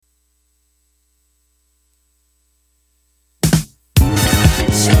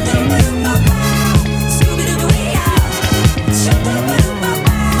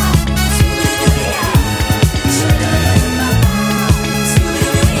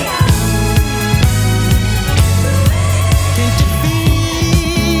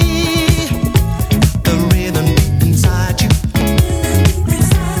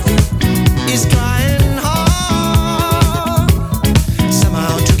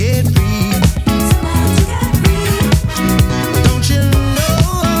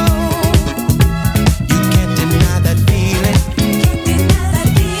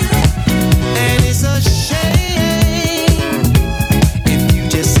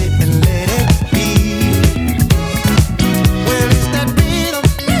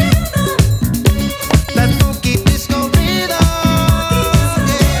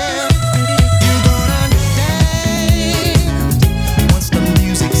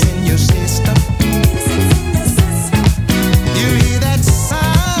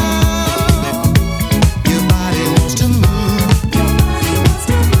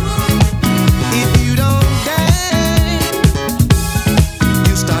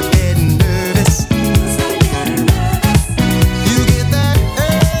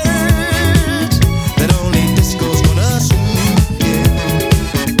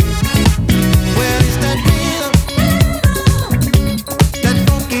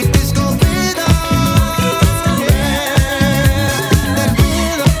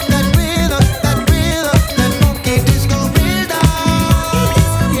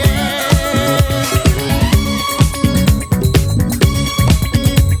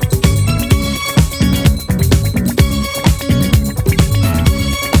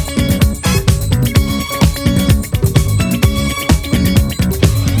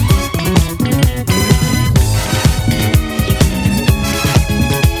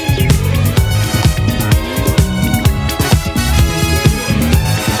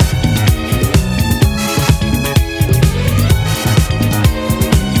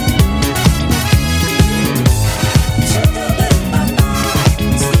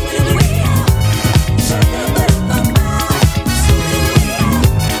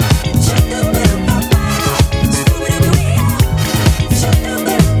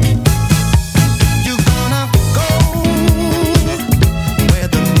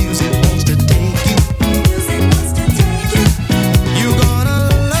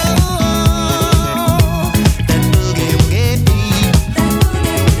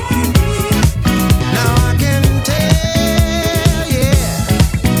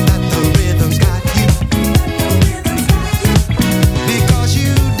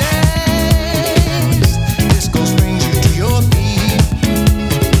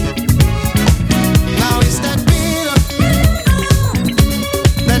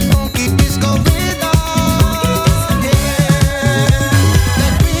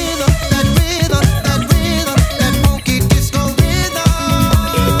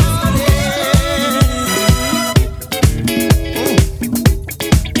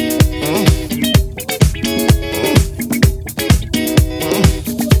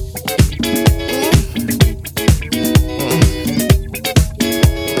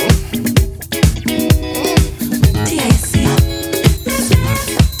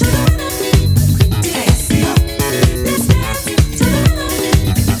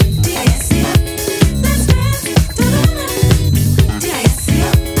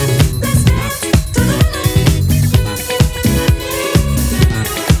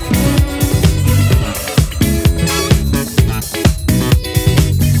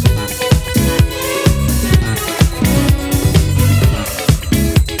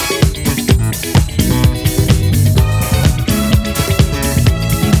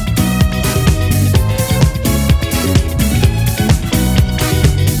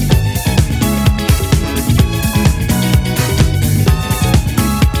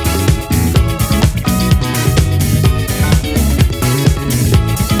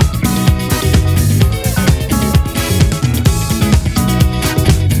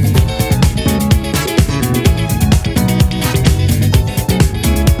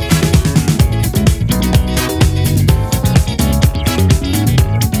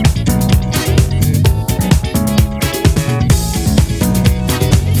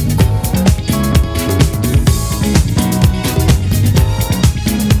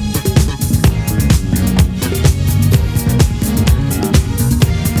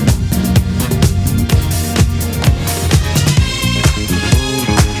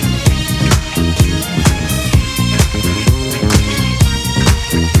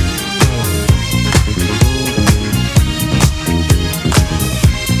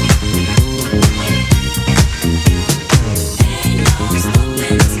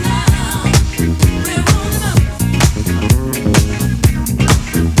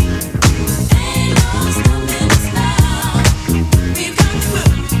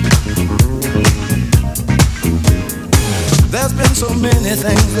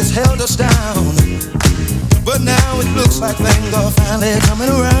things that's held us down, but now it looks like things are finally coming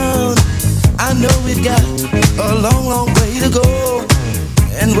around. I know we've got a long, long way to go,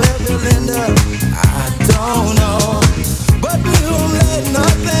 and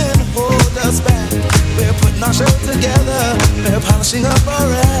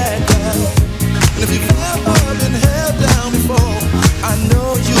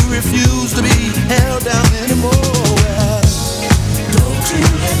refuse to be held down anymore. Well, don't you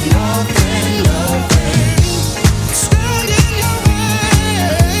let nothing stand in your way.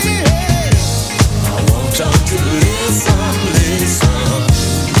 I want y'all to listen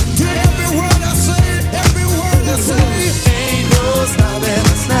to every word I say, every word I say. Ain't no stopping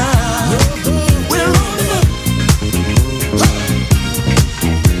us now. We're on the move.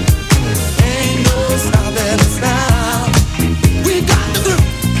 Ain't no stopping us now. We got the groove.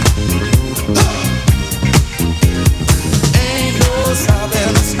 Ain't no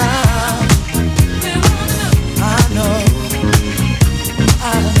stopping us now. I know.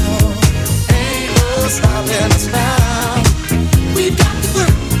 Ain't no stopping us now. We got the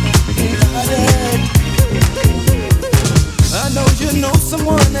groove. I know you know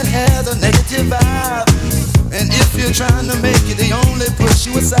someone that has a negative vibe, and if you're trying to make it, they only push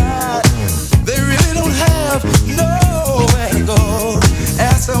you aside. They really don't have nowhere to go.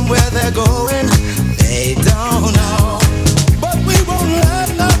 Ask them where they're going, they don't know. But we won't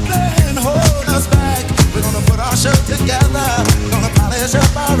let nothing hold us back. We're gonna put our show together, gonna polish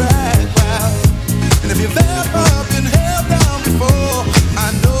up our act well. And if you've ever been held down before,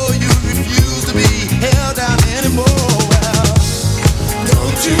 I know you refuse to be held down anymore. Well,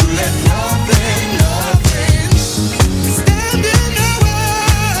 don't you let nothing stand in your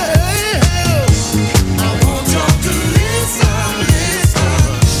way. I want y'all to listen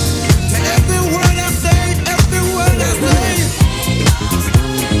to every word I say, every word I say.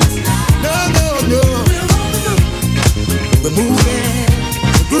 No. We're moving,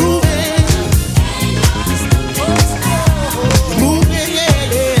 we're grooving. We're moving, yeah.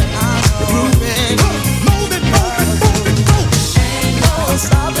 We're grooving. Moving, go. Ain't no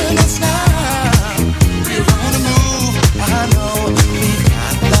stopping us now. We're on the move. I know we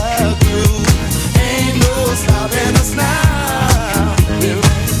got the groove. Ain't no stopping us now. We're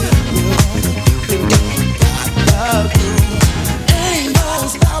on the groove. Ain't no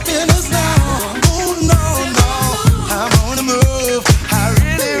stopping us now. Oh no. I'm on the move. I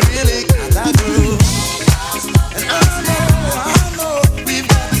really got that groove. And I know we've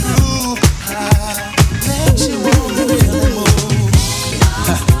got the groove. Makes you wanna really move.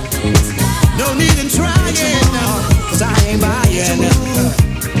 No need in trying, no, 'cause I ain't buying.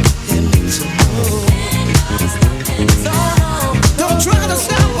 It makes you move. No, don't try to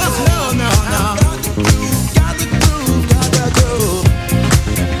stop us. No. Got the groove.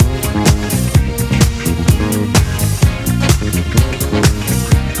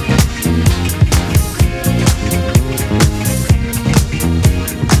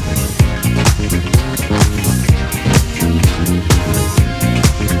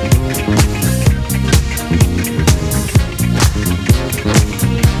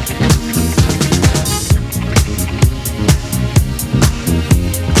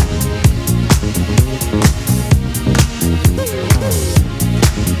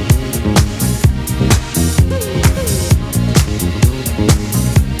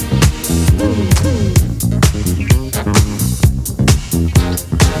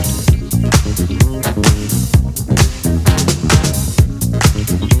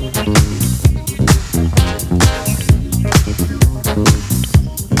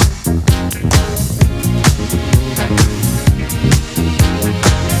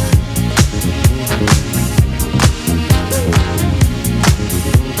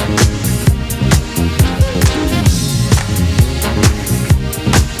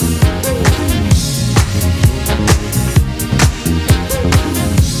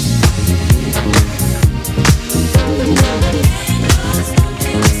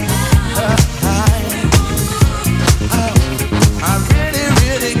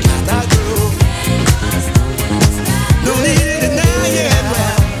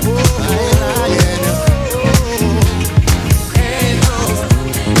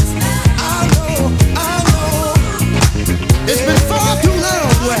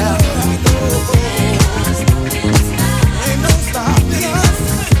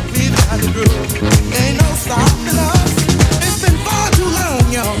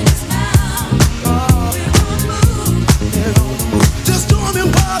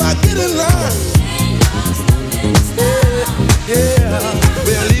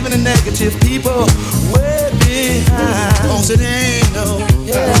 negative people way behind. Cause it ain't no,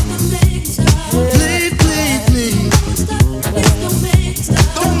 yeah. Please, please, please.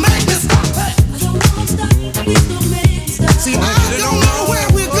 Don't make me stop. See, I don't know where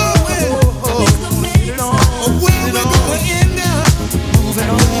we're going, or where we're going now. Moving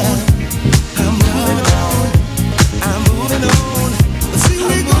on, I'm moving on, I'm moving on. See,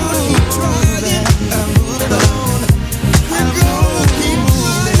 we're gonna keep trying, I'm moving on. We're gonna keep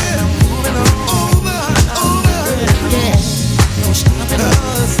moving.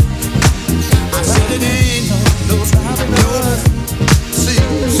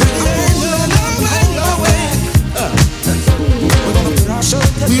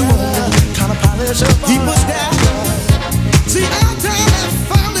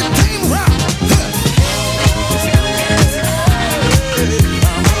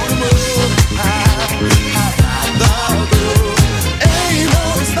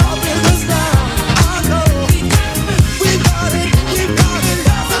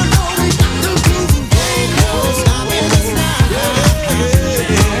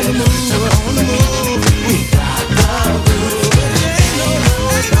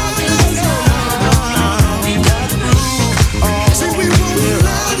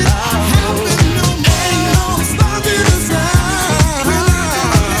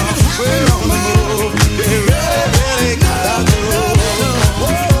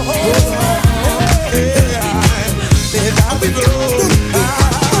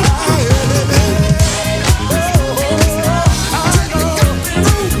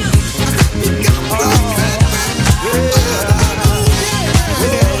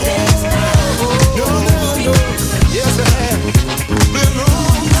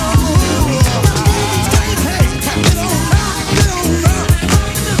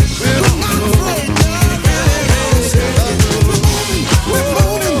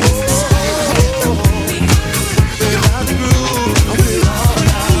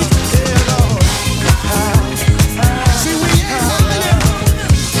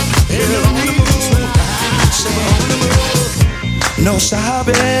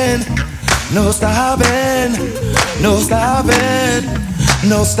 stopping, no stopping, no stopping,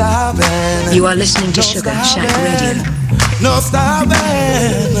 no stopping. You are listening to Sugar Shack Radio. No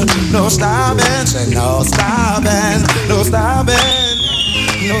stopping, no stopping, say no stopping, no stopping,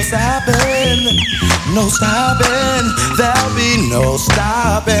 no stopping, no stopping. There'll be no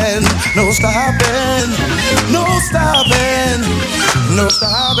stopping, no stopping, no stopping, no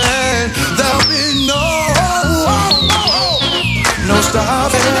stopping. There'll be no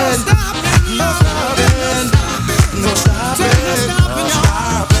stopping, no stopping, no stopping, no stopping,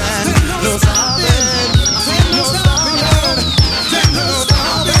 no stopping.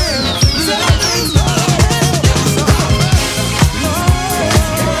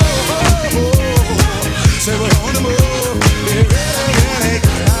 Say we're on the move, yeah,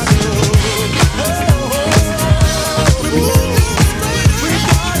 yeah,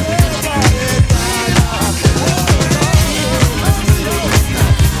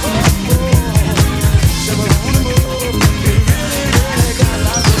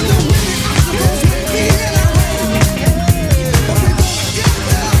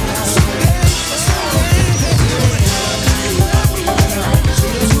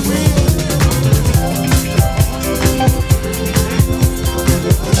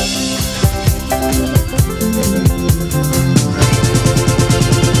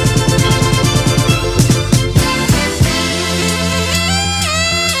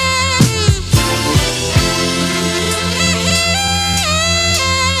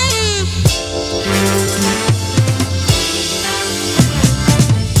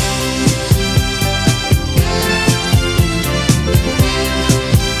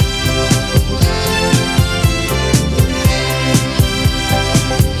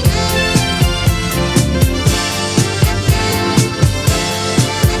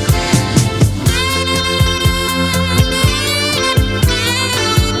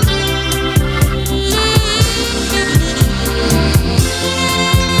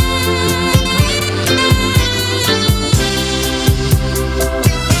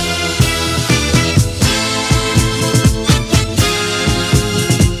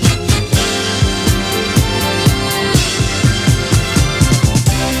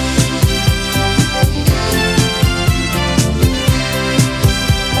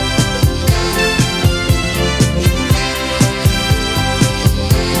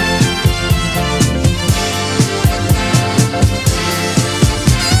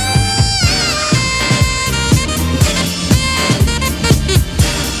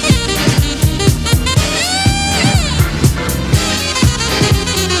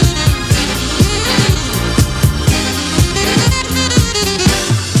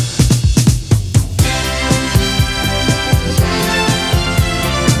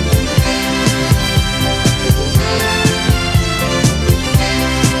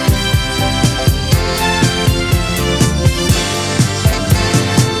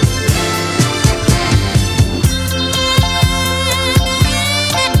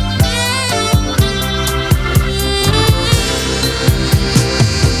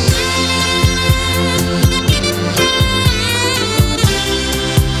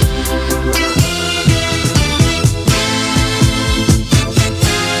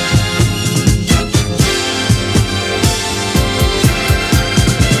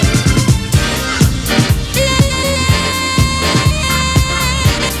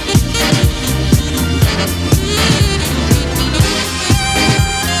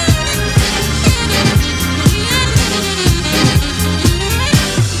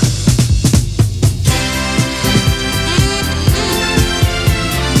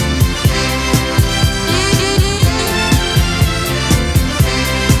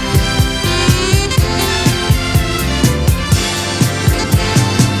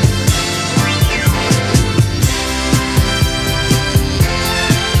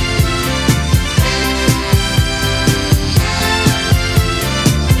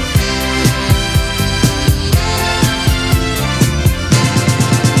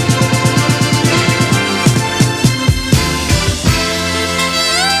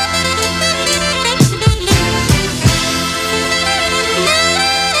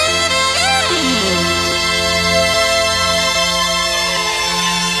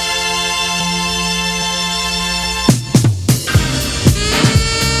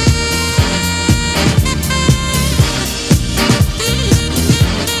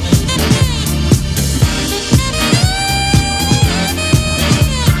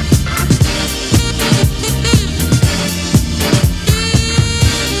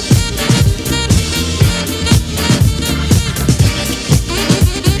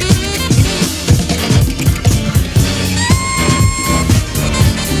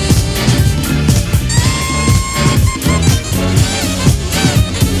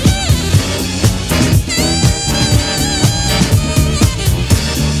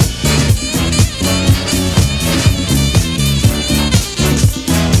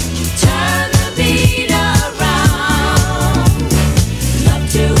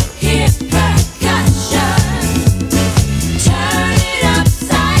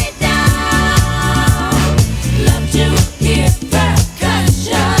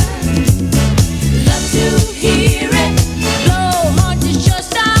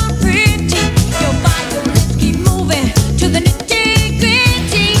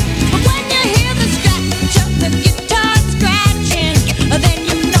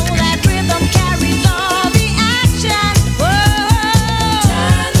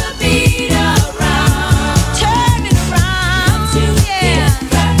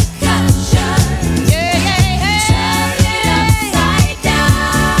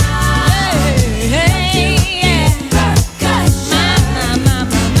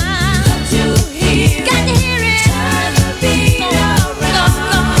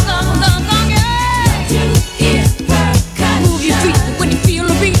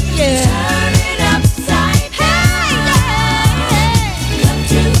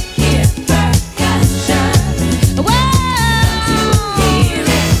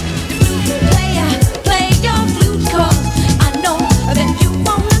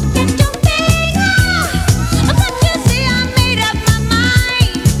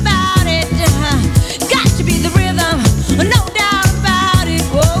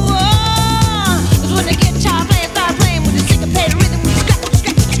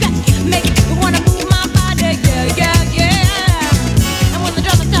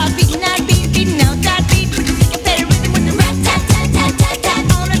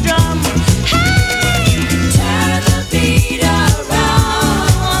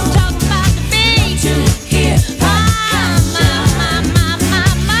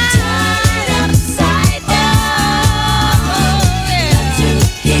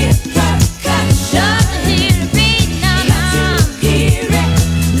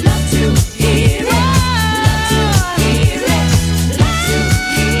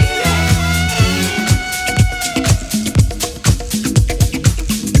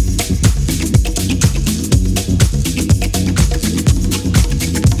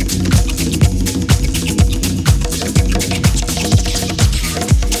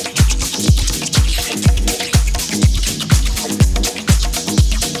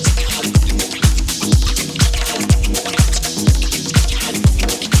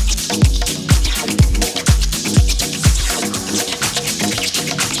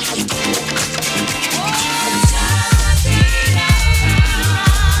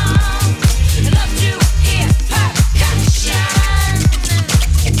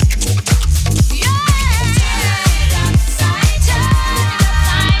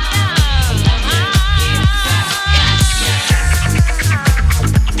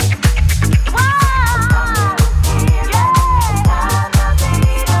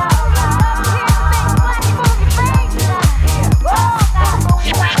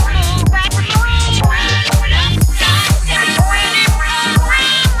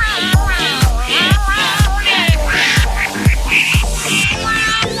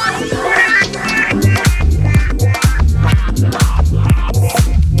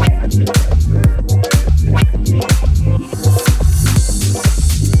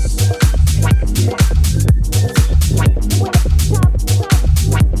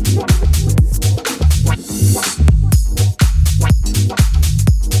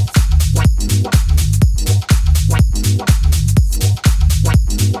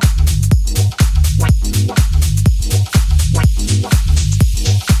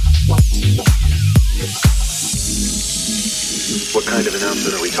 kind of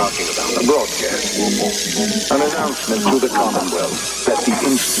announcement are we talking about? A broadcast. An announcement to the Commonwealth that the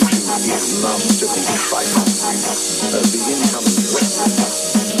Institute is not to be trifled. The incoming director.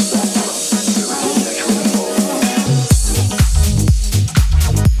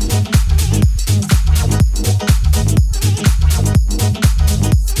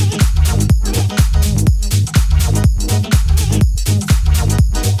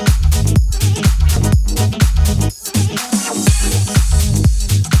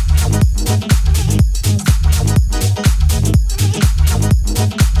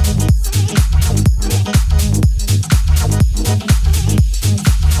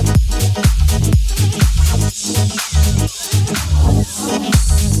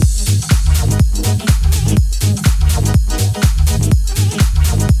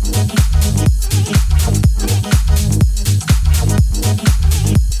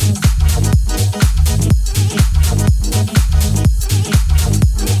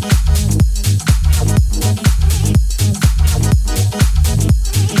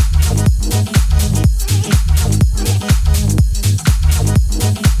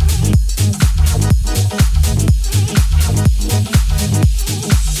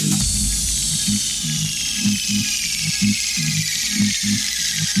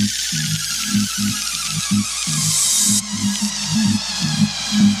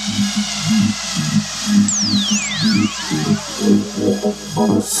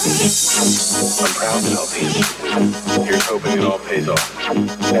 I'm proud to help the Institute. Here's hoping it all pays off.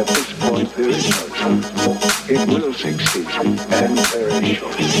 At this point, there is no doubt. It will succeed, and very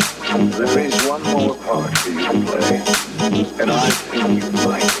shortly. There is one more part for you to play, and I think you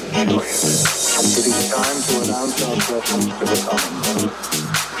might enjoy it. It is time to announce our presence to the Commonwealth,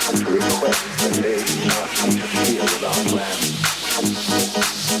 to request that they not interfere with our plans.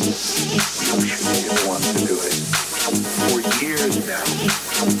 You should be the one to do it. For years now,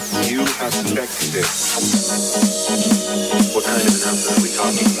 you have suspected this. What kind of announcement are we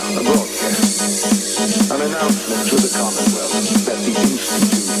talking about? A broadcast. An announcement to the Commonwealth that the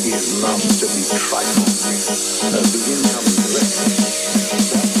Institute is not to be trifled. The incoming director.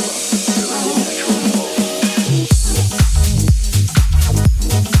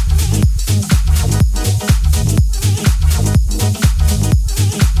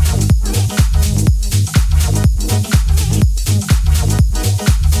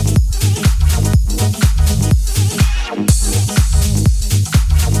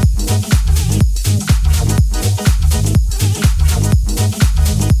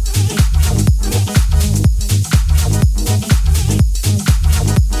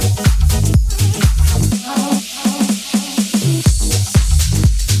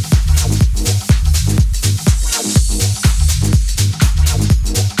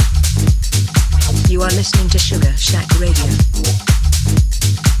 Listening to Sugar Shack Radio.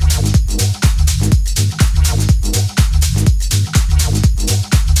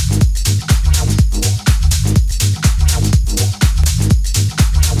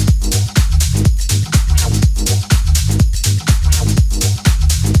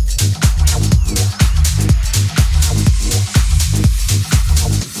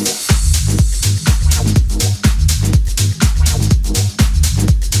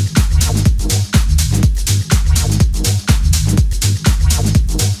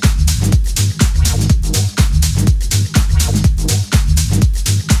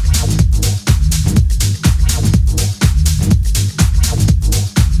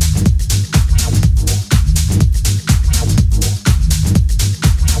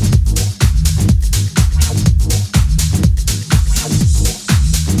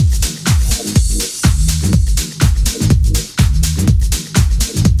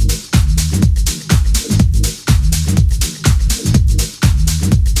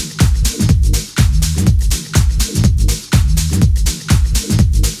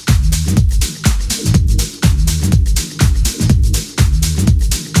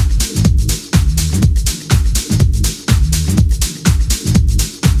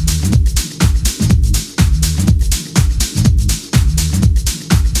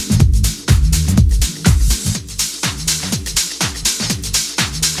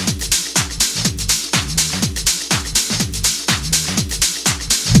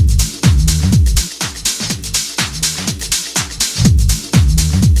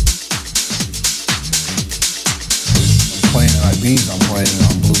 I'm playing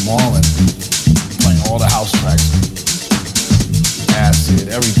on Blue Marlin, playing all the house tracks, acid,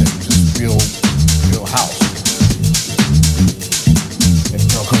 everything, just real house. And the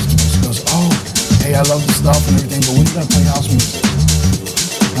girl comes to me, she goes, "Oh, hey, I love the stuff and everything, but when you gonna play house music?"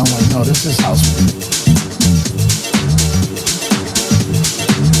 And I'm like, "No, this is house music."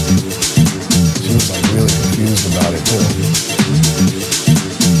 it too.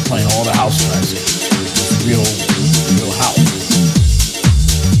 Playing all the house tracks. Just real house.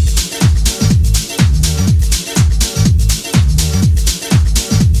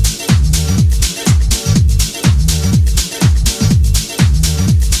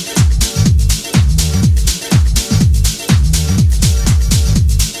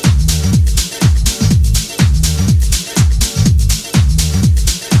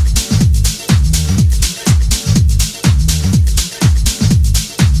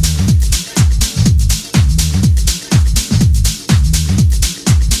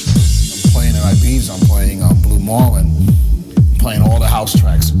 House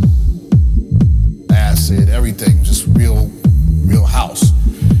tracks, acid, everything, just real house.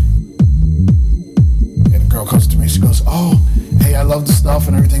 And the girl comes to me, she goes, "Oh, hey, I love the stuff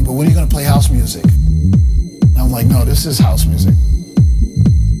and everything, but when are you gonna play house music?" And I'm like, "No, this is house music."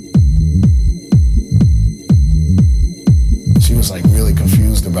 She was like really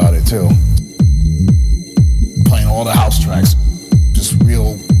confused about it too. Playing all the house tracks, just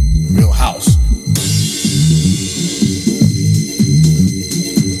real house.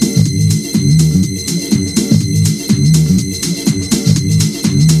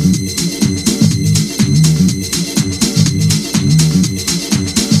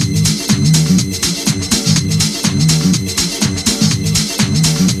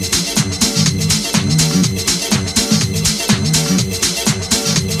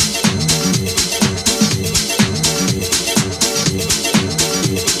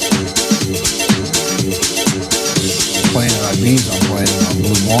 I'm playing on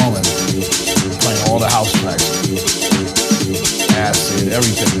Blue Marlin, playing all the house tracks, acid,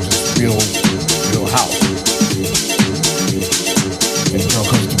 everything, just real house. And the girl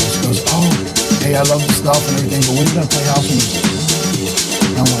comes to me, she goes, "Oh, hey, I love the stuff and everything, but when are you gonna play house music?"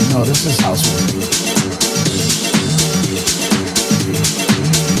 And I'm like, "No, this is house music."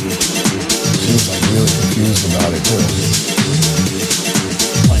 She was like really confused about it too.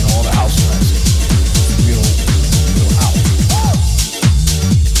 Playing all the house tracks, real house.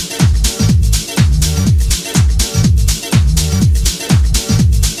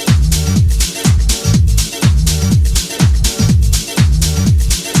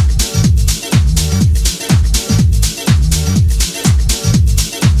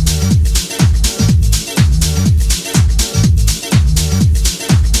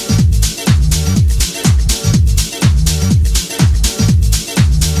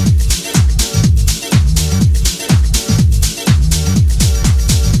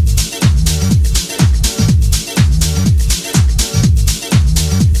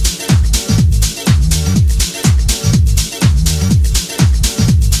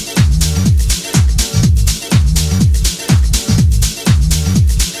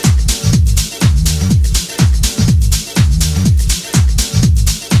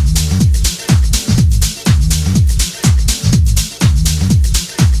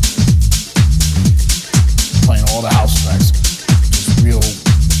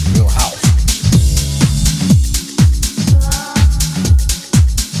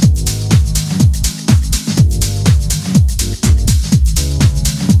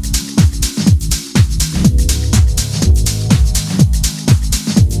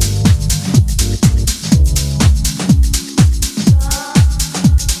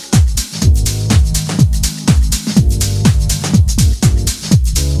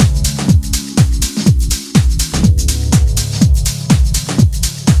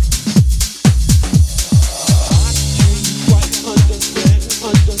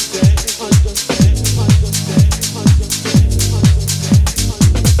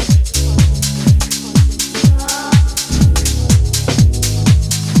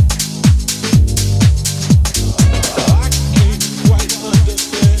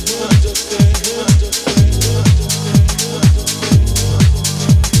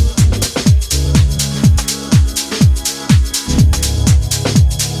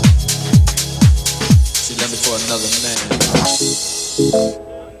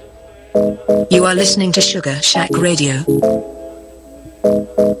 You are listening to Sugar Shack Radio.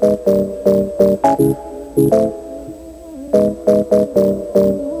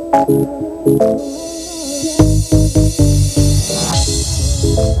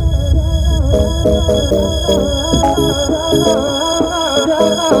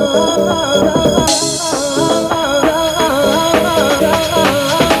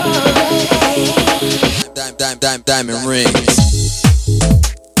 Diamond rings.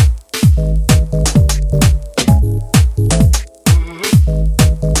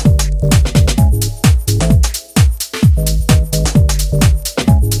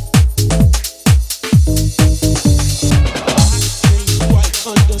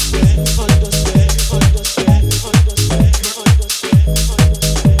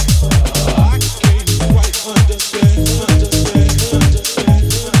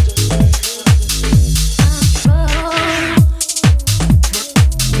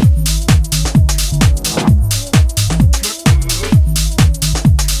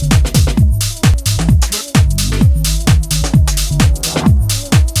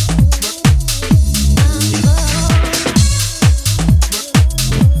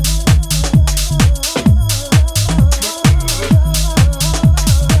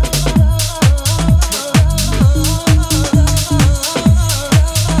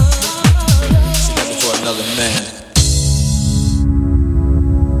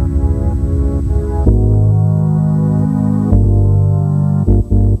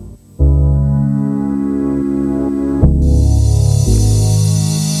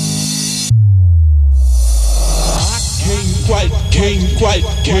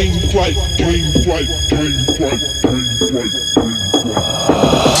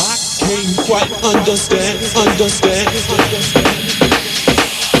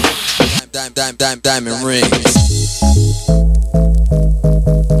 Diamond rings.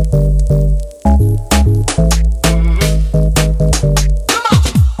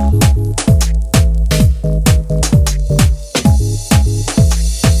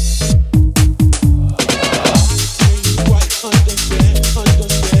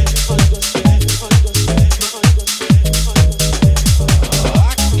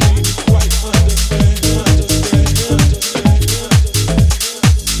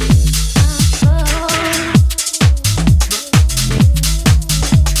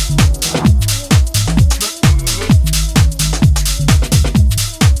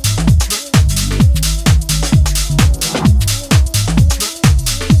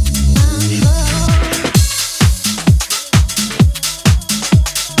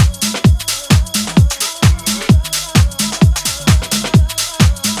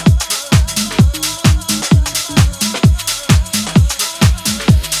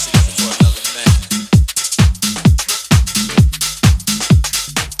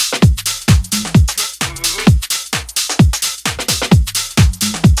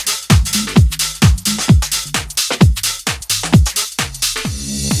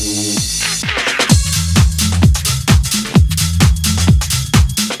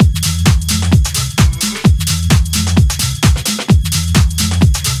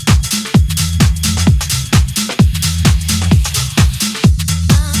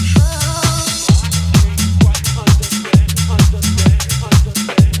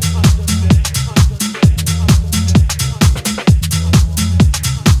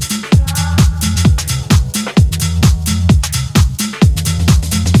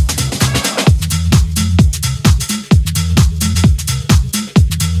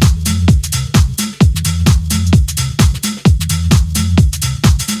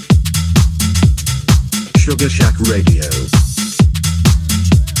 Sugar Shack Radio.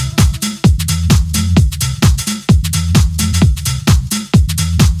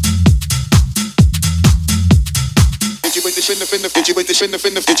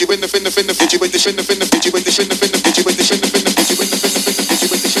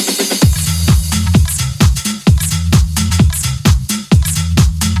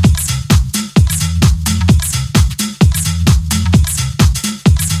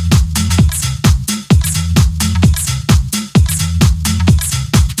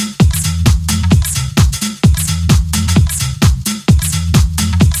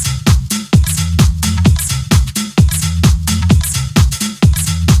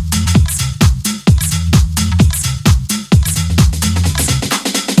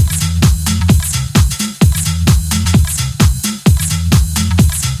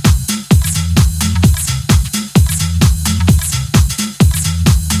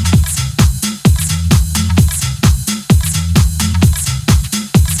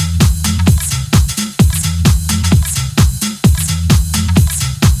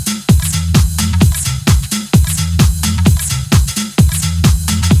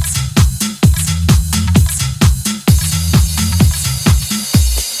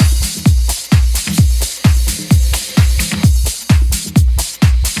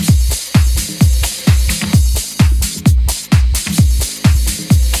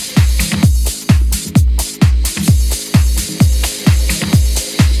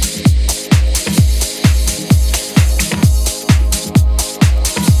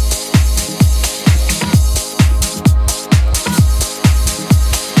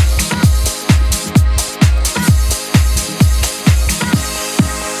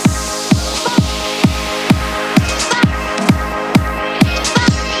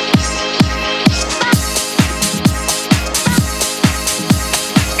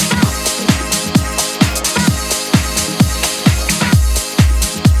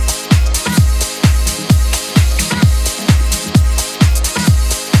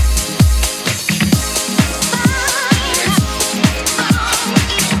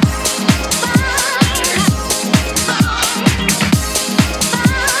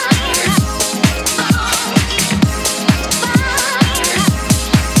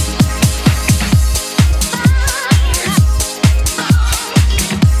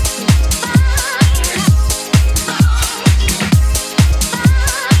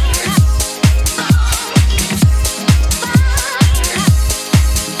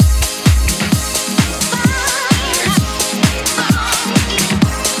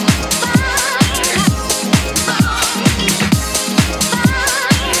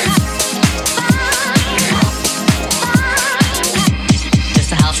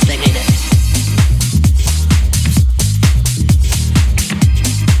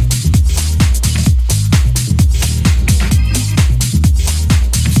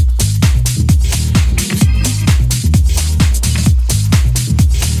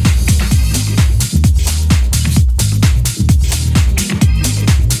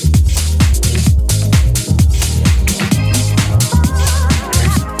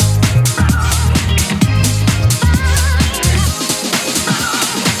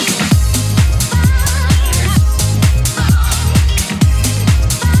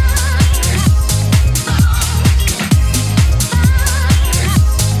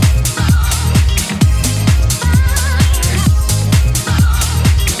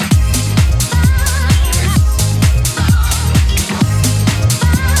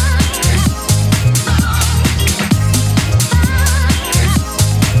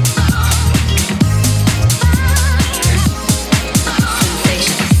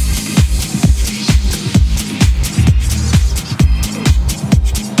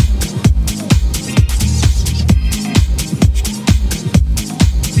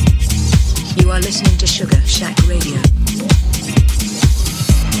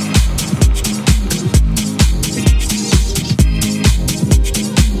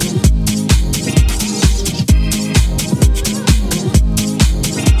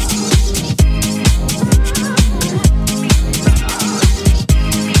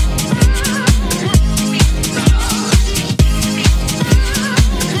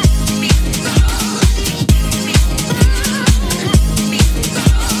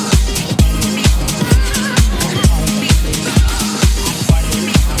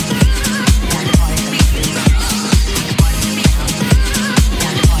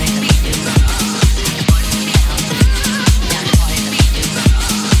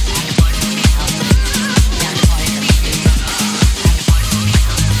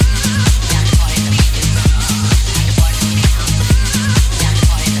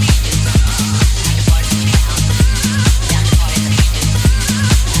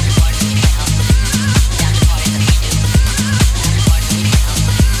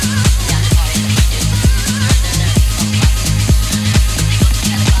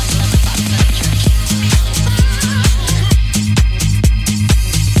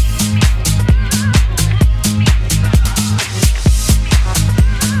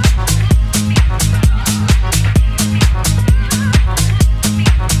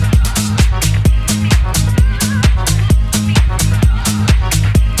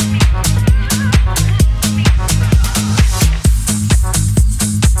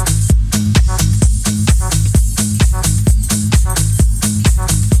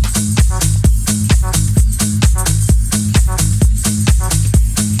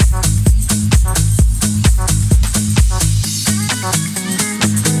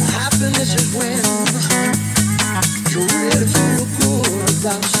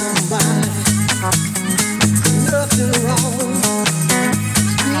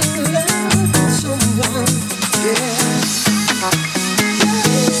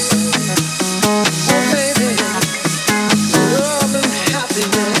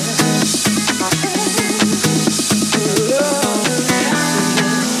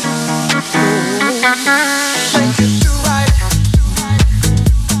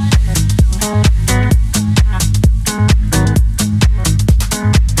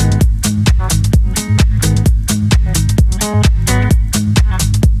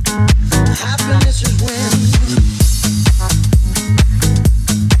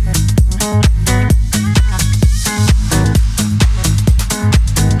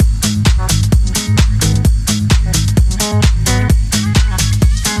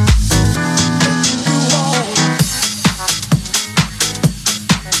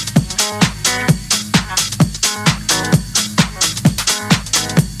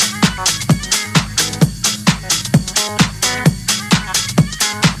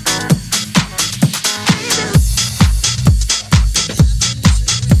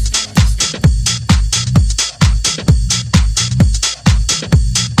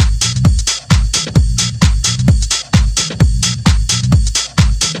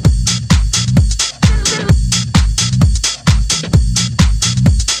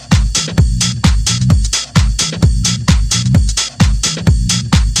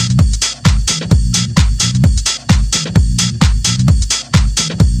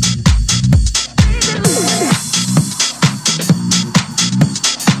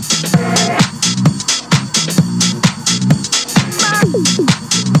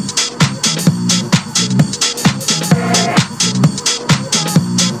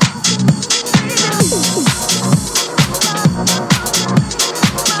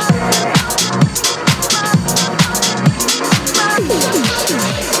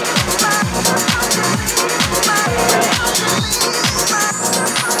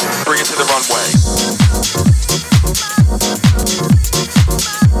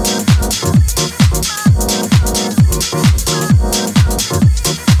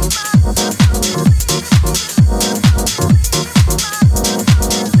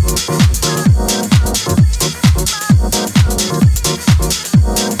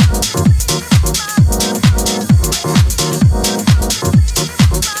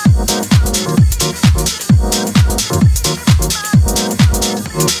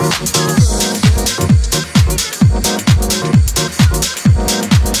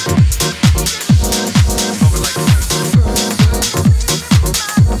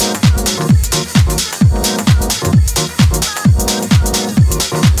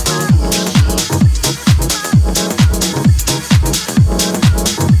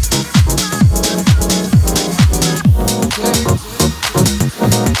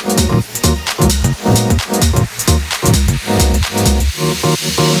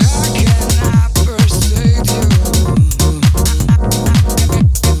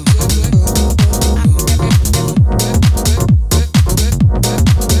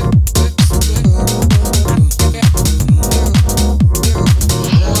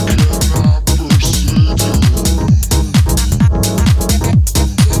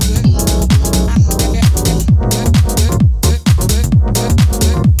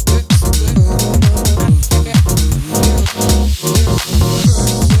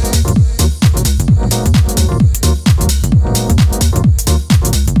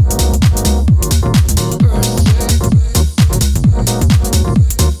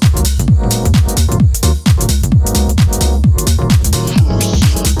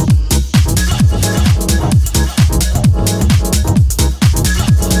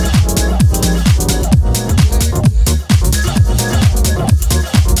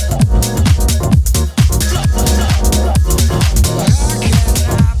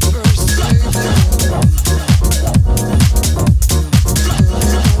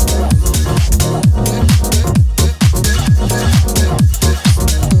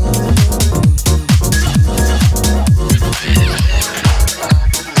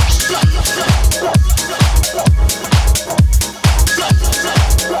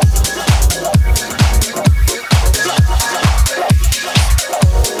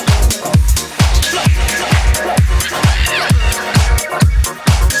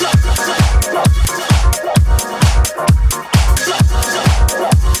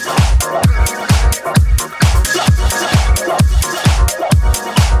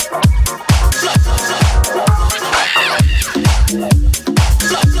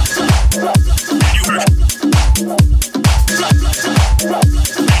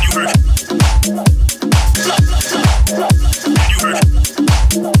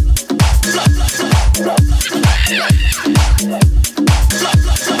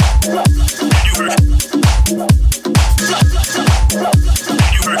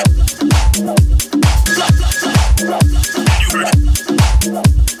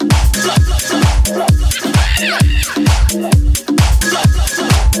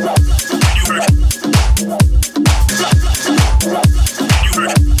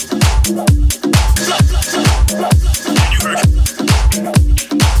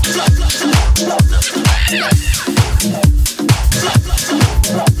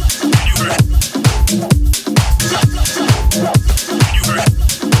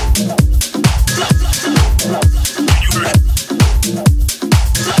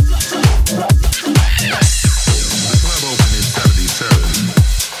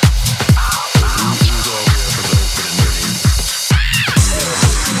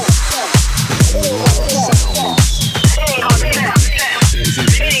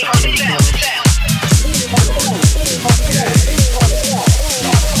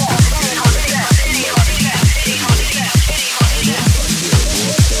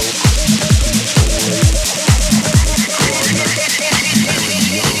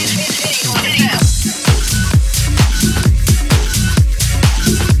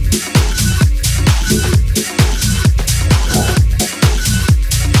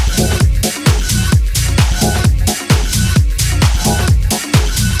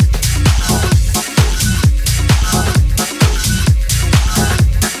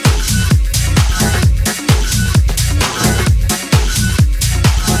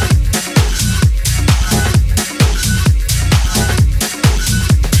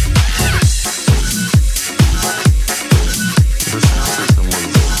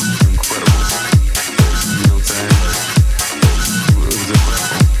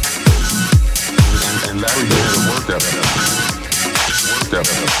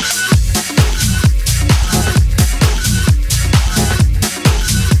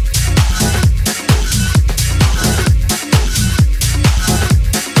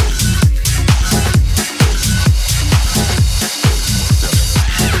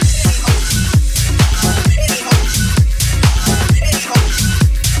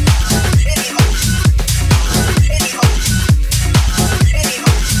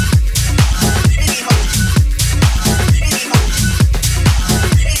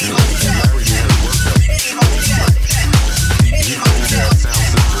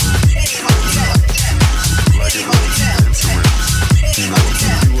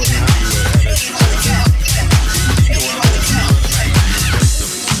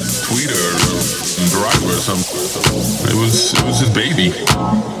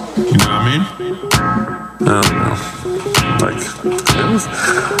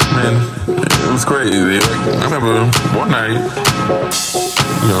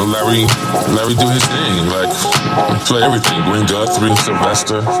 Larry do his thing, like play everything. Gwen Guthrie,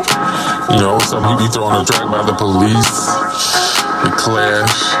 Sylvester, you know, some he be throwing a track by the Police, the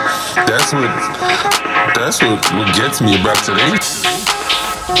Clash. That's what gets me about today.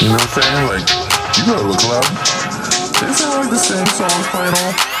 You know what I'm saying? Like, you go to a club, they sound like the same songs playing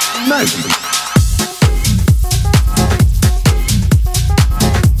all night.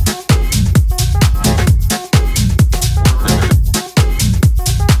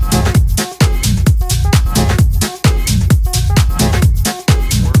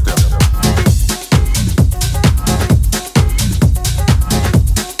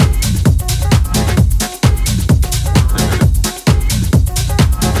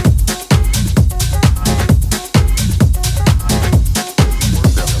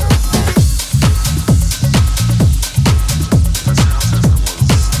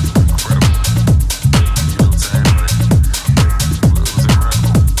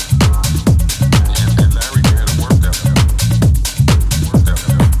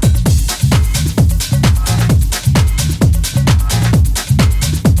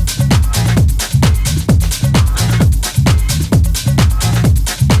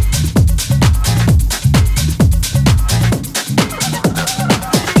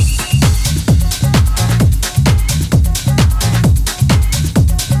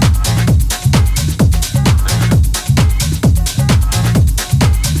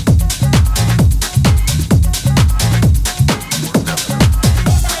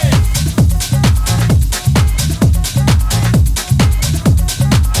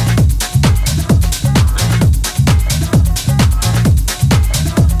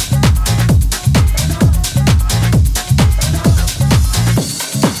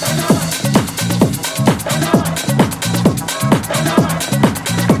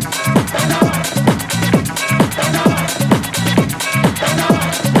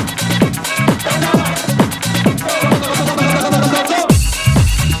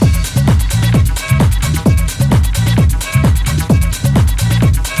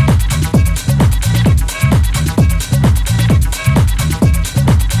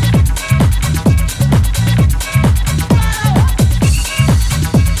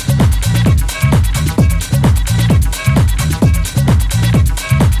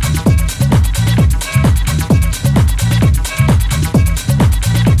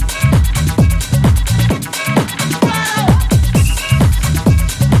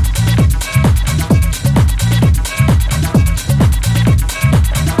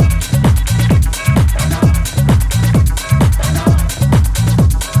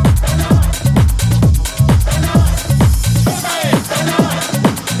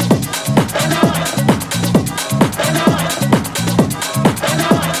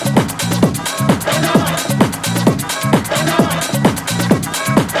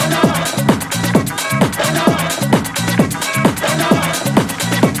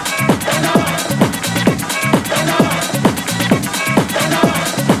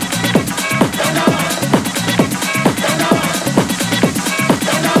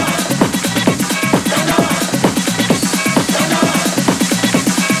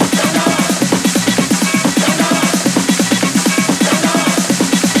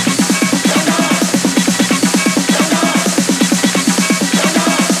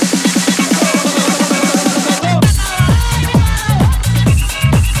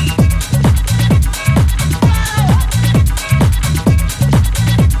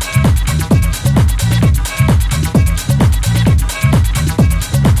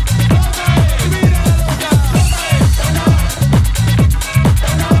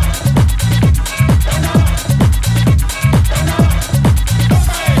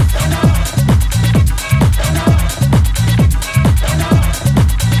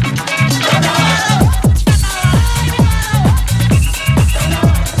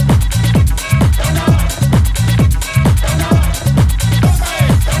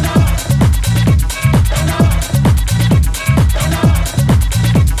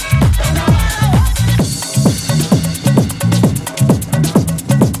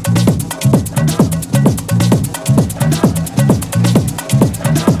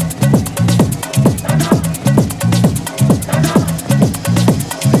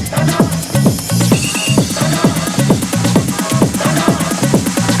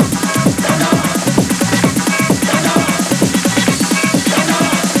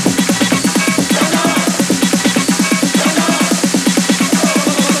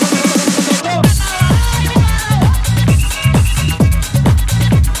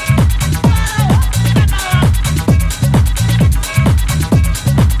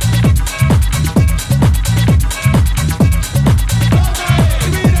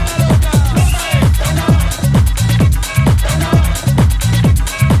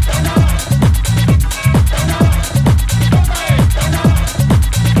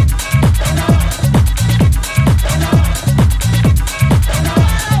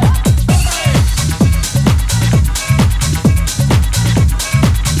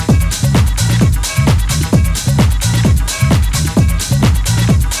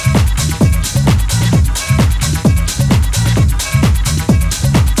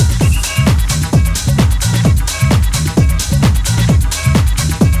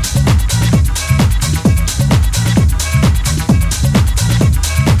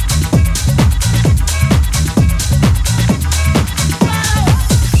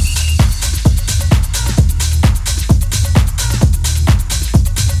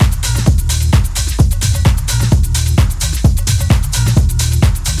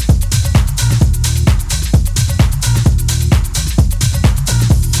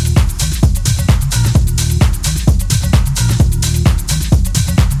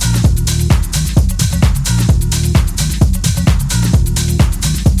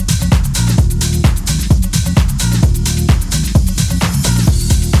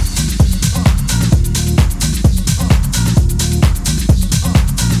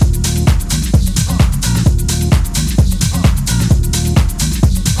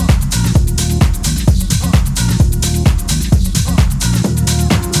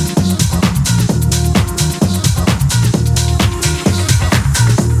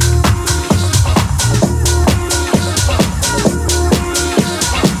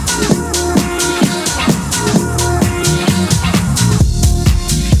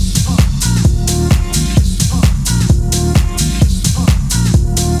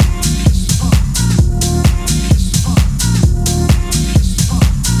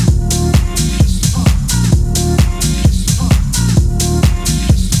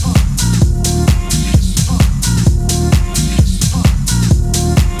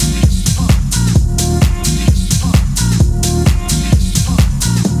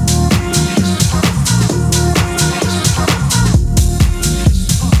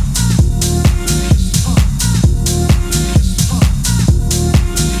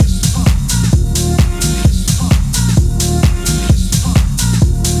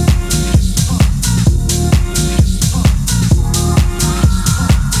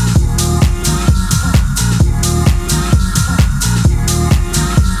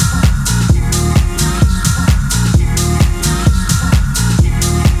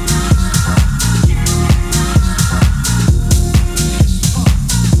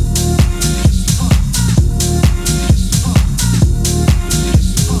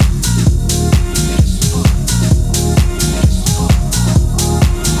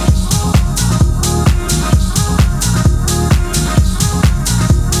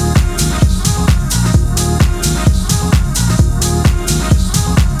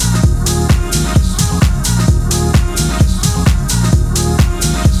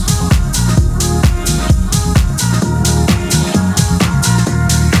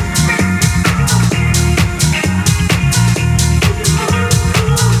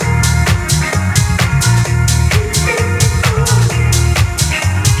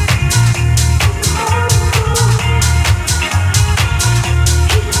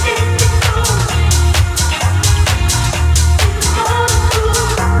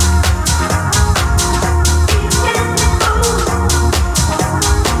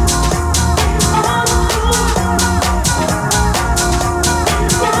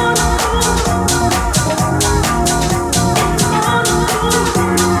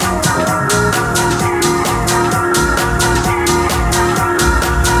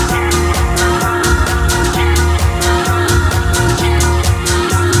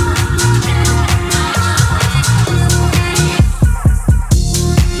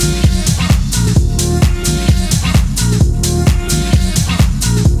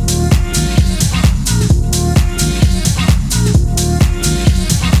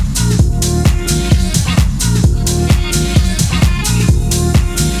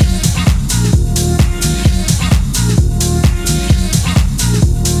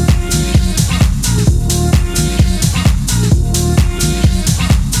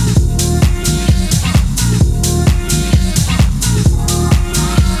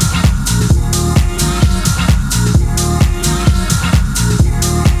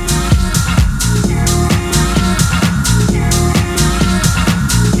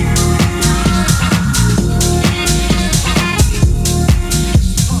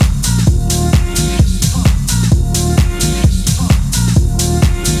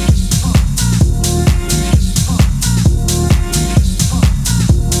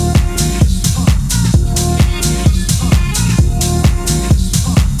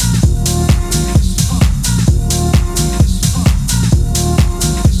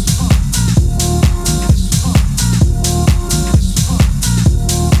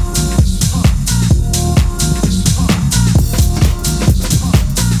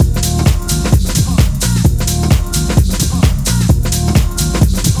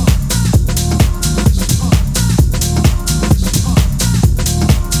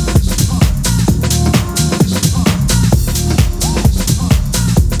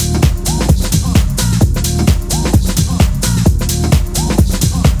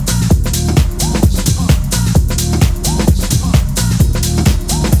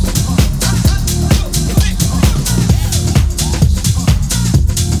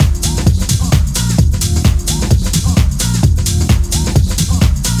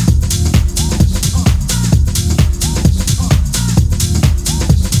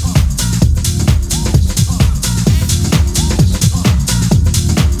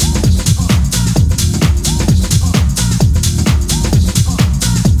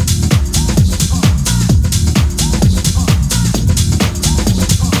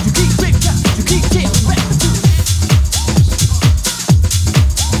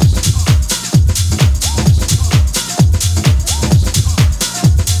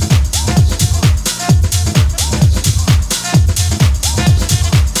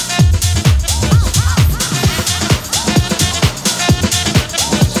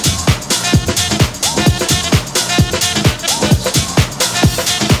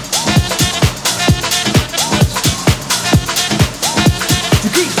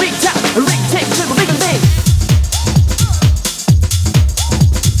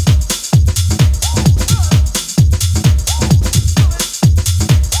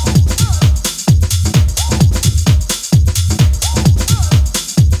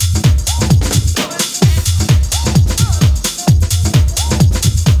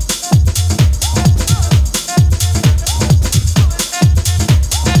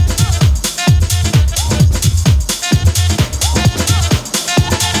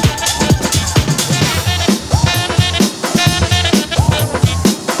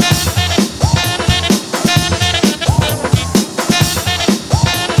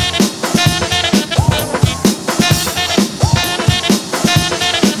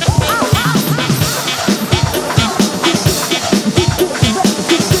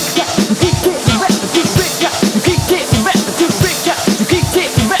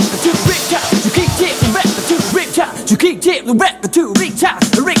 get the rep to reach out,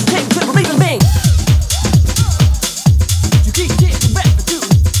 the ring take to the reason being. You keep getting the rep to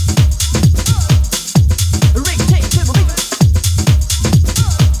the ring take to the reason.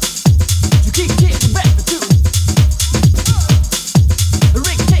 You keep getting the rep to the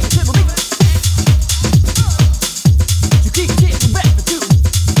ring take to the reason. You keep getting the rep to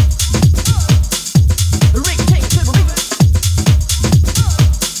the ring take to the reason.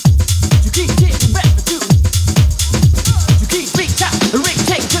 You keep getting the rep to. You keep reach out, the ring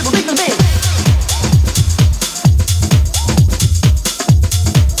take to the reason being.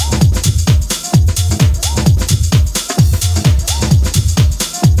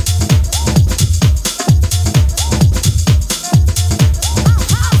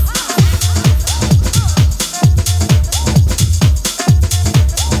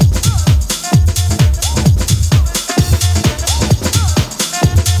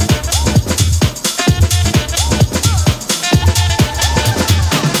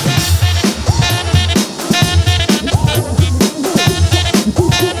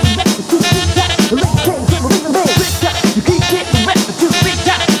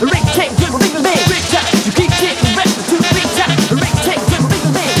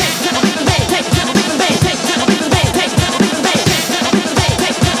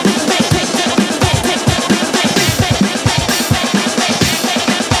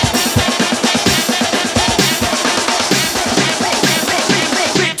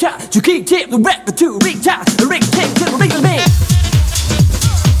 You keep getting the rep to reach out, the ring take to the reason being.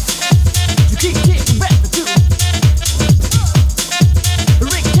 You keep getting the rep to the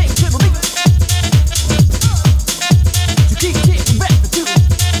ring take to the reason. You keep getting the rep to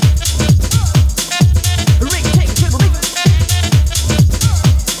the ring take to the reason.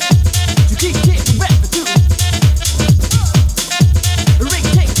 You keep getting the rep to the ring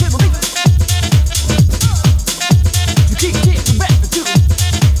take to the reason. You keep getting the rep to.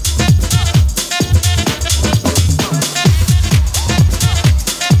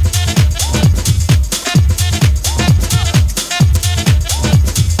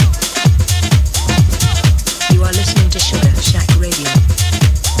 You are listening to Sugar Shack Radio.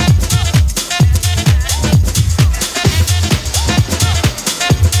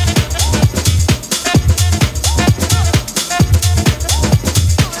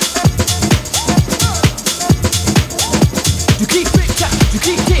 You keep reach out, you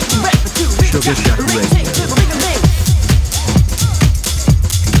keep getting the rep to reach Sugar out, Shack the ring Radio. take to the reason being.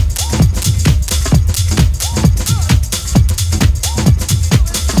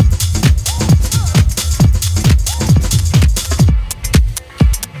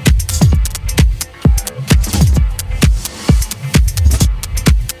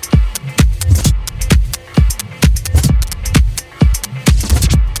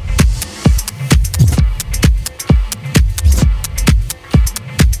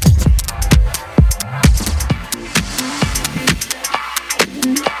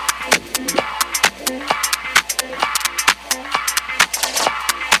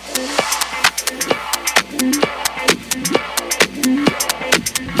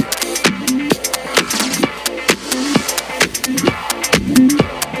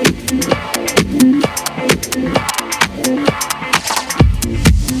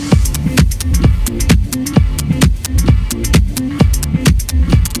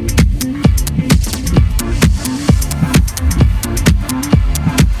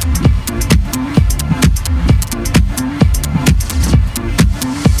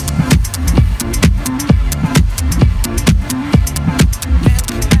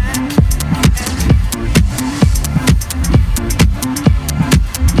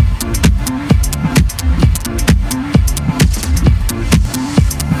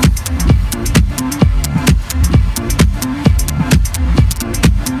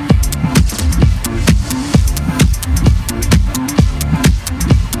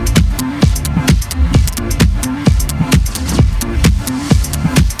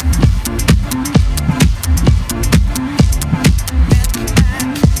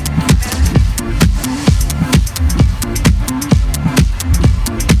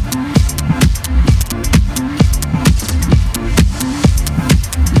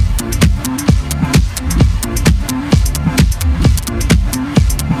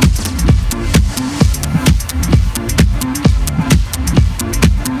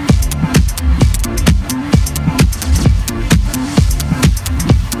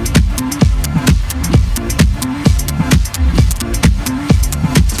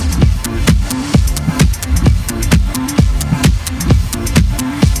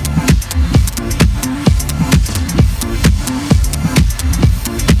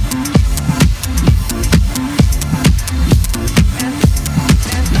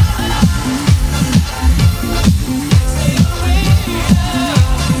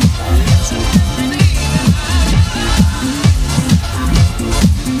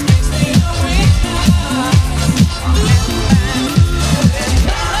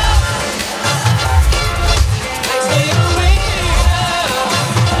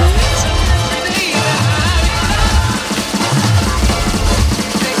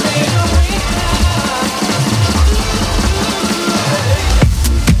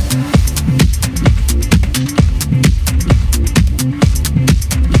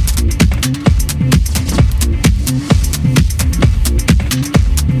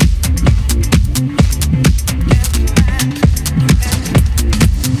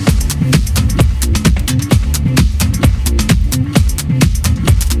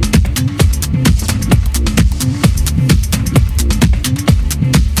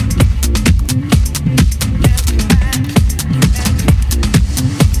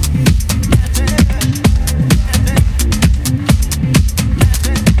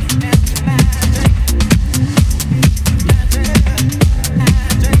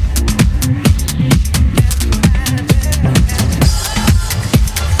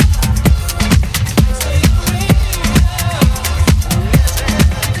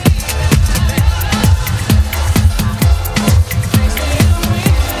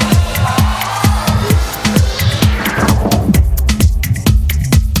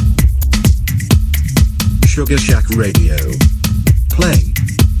 Sugar Shack Radio. Play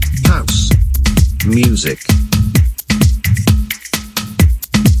house music.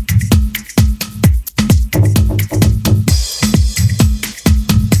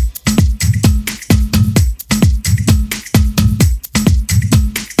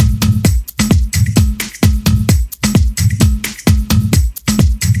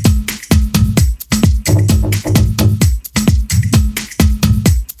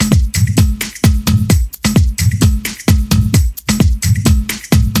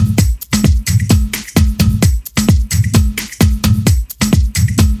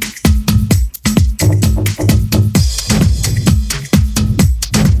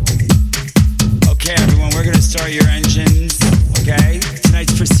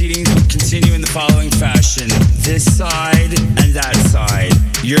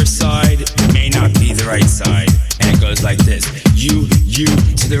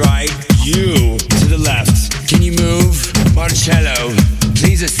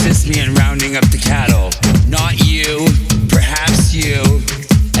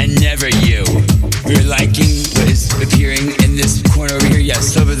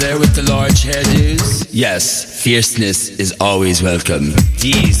 Yes, fierceness is always welcome.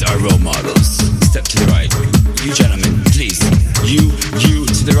 These are role models. Step to the right. You gentlemen, please. You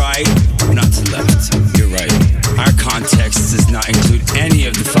to the right, not to the left. You're right. Our context does not include any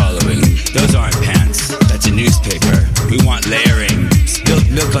of the following. Those aren't pants. That's a newspaper. We want layering. Spilled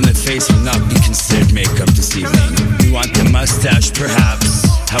milk on the face will not be considered makeup this evening. We want the mustache, perhaps.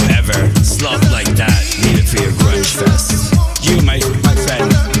 However, slop like that, leave it for your grunge fest. You, my friend,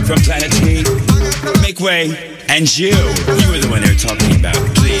 from Planet Tweed, make way. And you were the one they're talking about.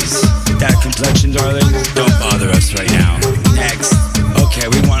 Please, that complexion, darling, don't bother us right now. Next.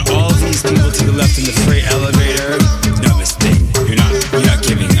 Okay, we want all these people to the left in the freight elevator. No mistake. You're not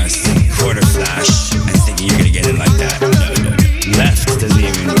giving us quarter flash and thinking you're gonna get in like that. No. Left doesn't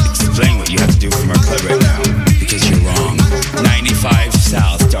even explain what you have to do from our club right now. Because you're wrong. 95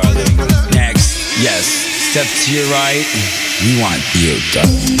 South, darling. Next. Yes. Step to your right. We want you,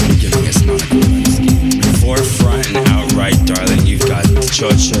 darling. You're giving us Monaco whiskey. Forefront and outright, darling. You've got the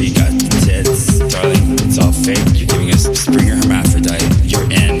chocho, you got the tits, darling. It's all fake. You're giving us Springer hermaphrodite. You're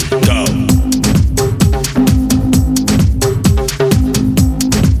in. Go.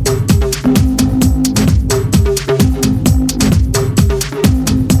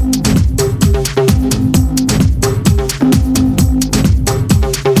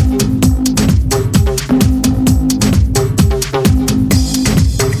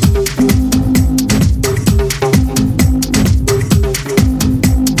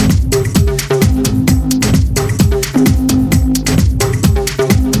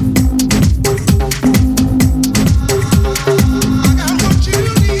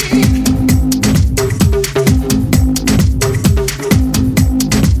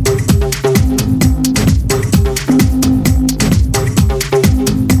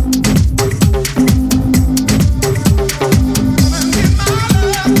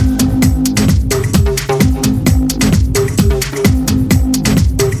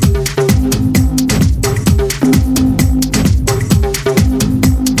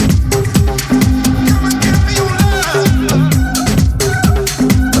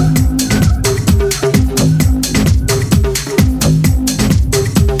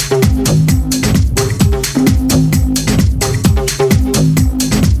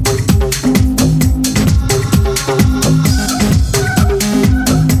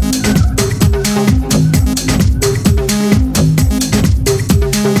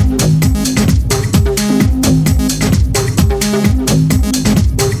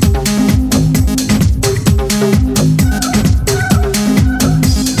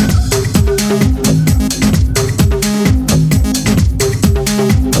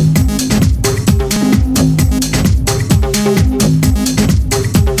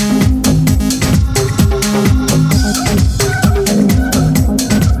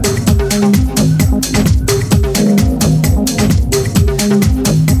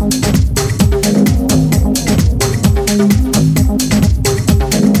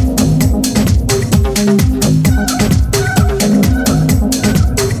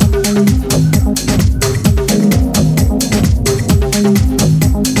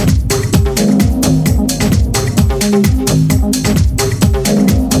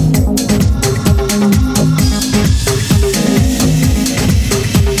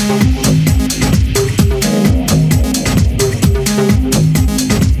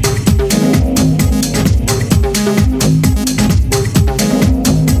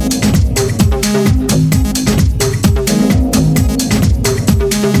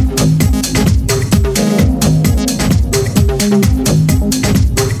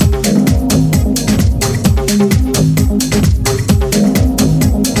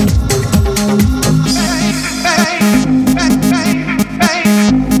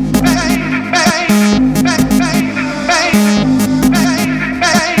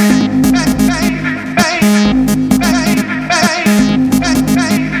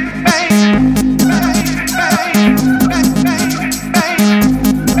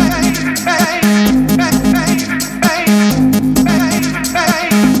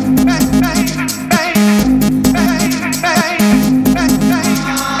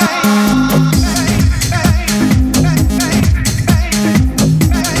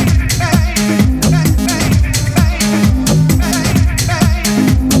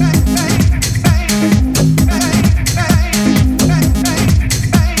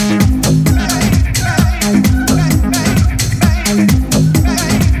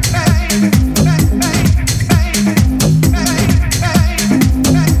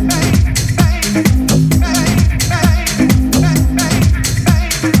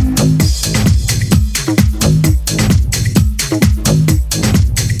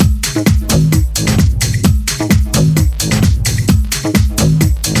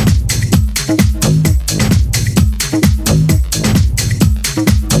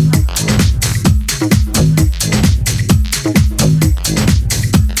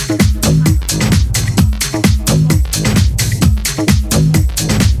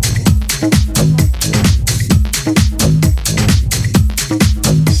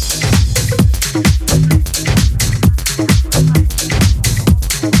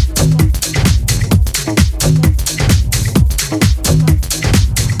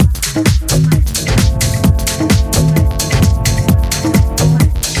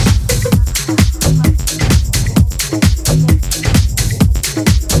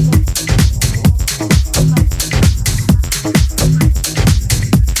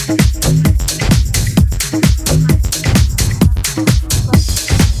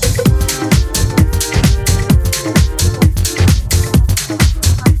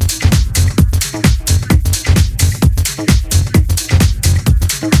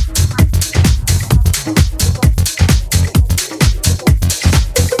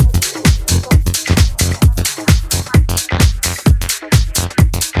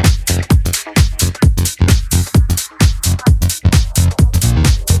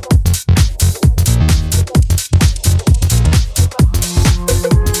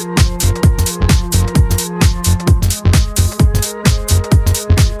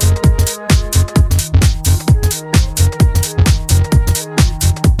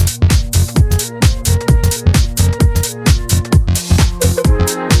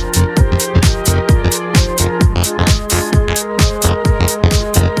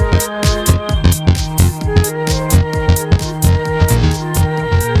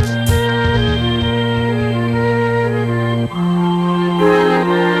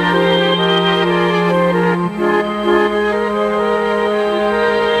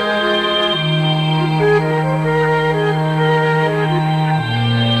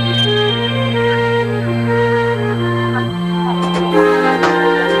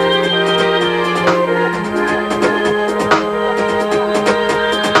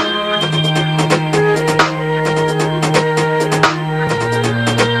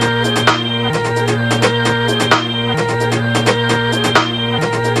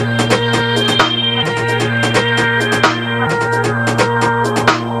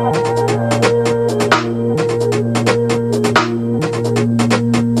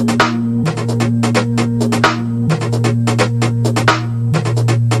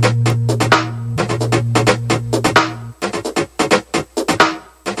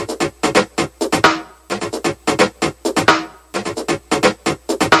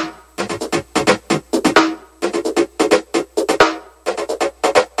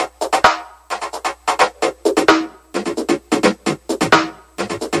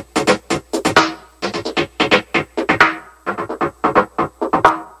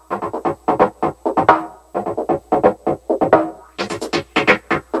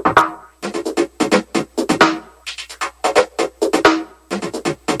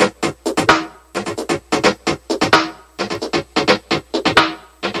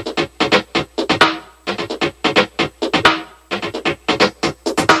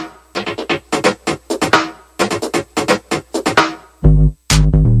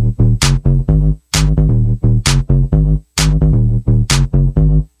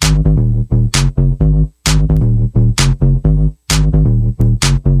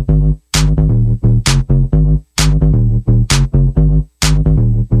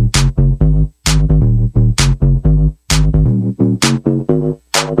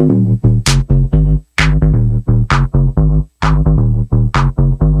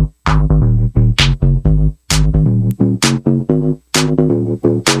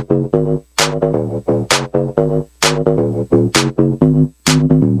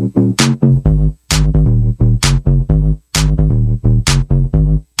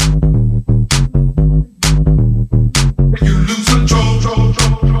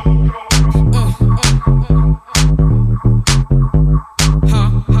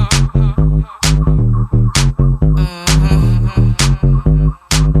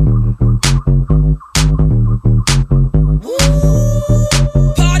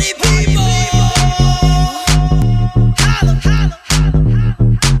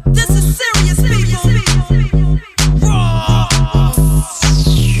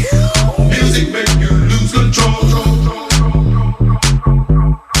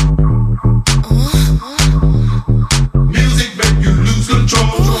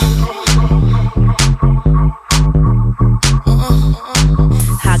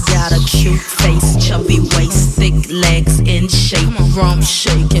 rump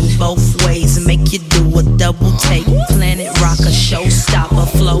shaking both ways and make you do a double take. Planet rocker, showstopper,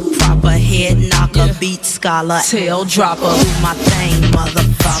 flow proper, head knocker, beat scholar, tail dropper. Do my thing,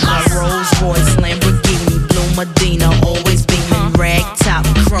 motherfucker. Rolls Royce, Lamborghini, Blue Medina, always beaming, rag top,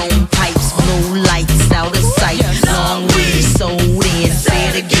 chrome pipes, blue lights out of sight. Long weed sold in, say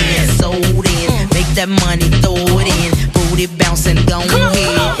it again, sold in. Make that money, throw it in, booty bouncing, go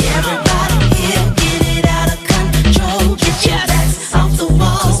ahead. Everybody here, get it out of control. Get your backs off the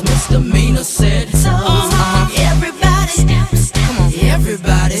wall.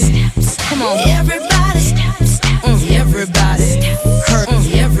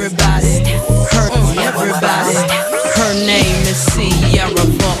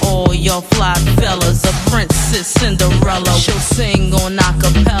 y'all fly fellas. A princess Cinderella, she'll sing on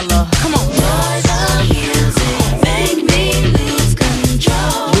acapella. Come on. Boys of music, make me lose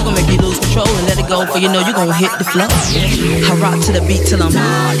control. We're gonna make you lose control and let it go, for you know you're gonna hit the floor. I rock to the beat till I'm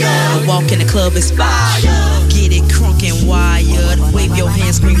tired. I walk in the club, it's fire. Get it crunk and wired. Wave your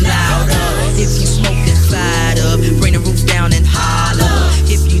hands, scream louder. If you smoke, then fired up. Bring the roof down and holler.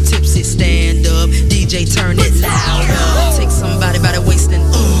 If you tipsy, stand up. DJ, turn it louder. Take somebody by the waist and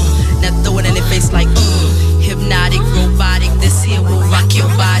now throw it in their face like hypnotic, robotic. This here will rock your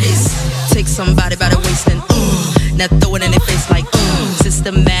bodies. Take somebody by the waist and now throw it in their face like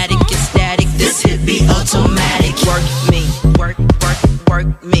systematic, ecstatic. This hit be automatic. Work me, work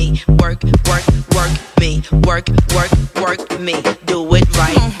me, work me, work me. Do it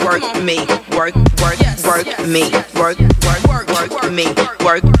right. Work me, work me, work me,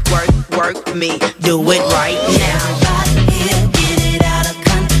 work me. Do it right now. Everybody here, get it out of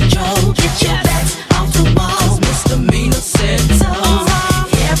control. Get your backs off the walls. Misdemeanor said so.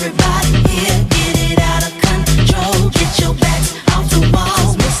 Everybody here, get it out of control. Get your backs off the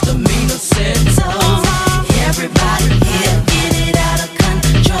walls. Misdemeanor said so. Everybody here, get it out of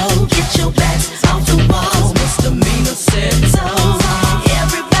control. Get your backs off the walls. Misdemeanor said so.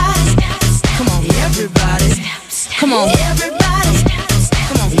 Everybody, come on, everybody, come on, everybody,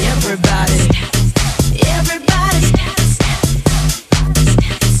 come on, everybody, everybody.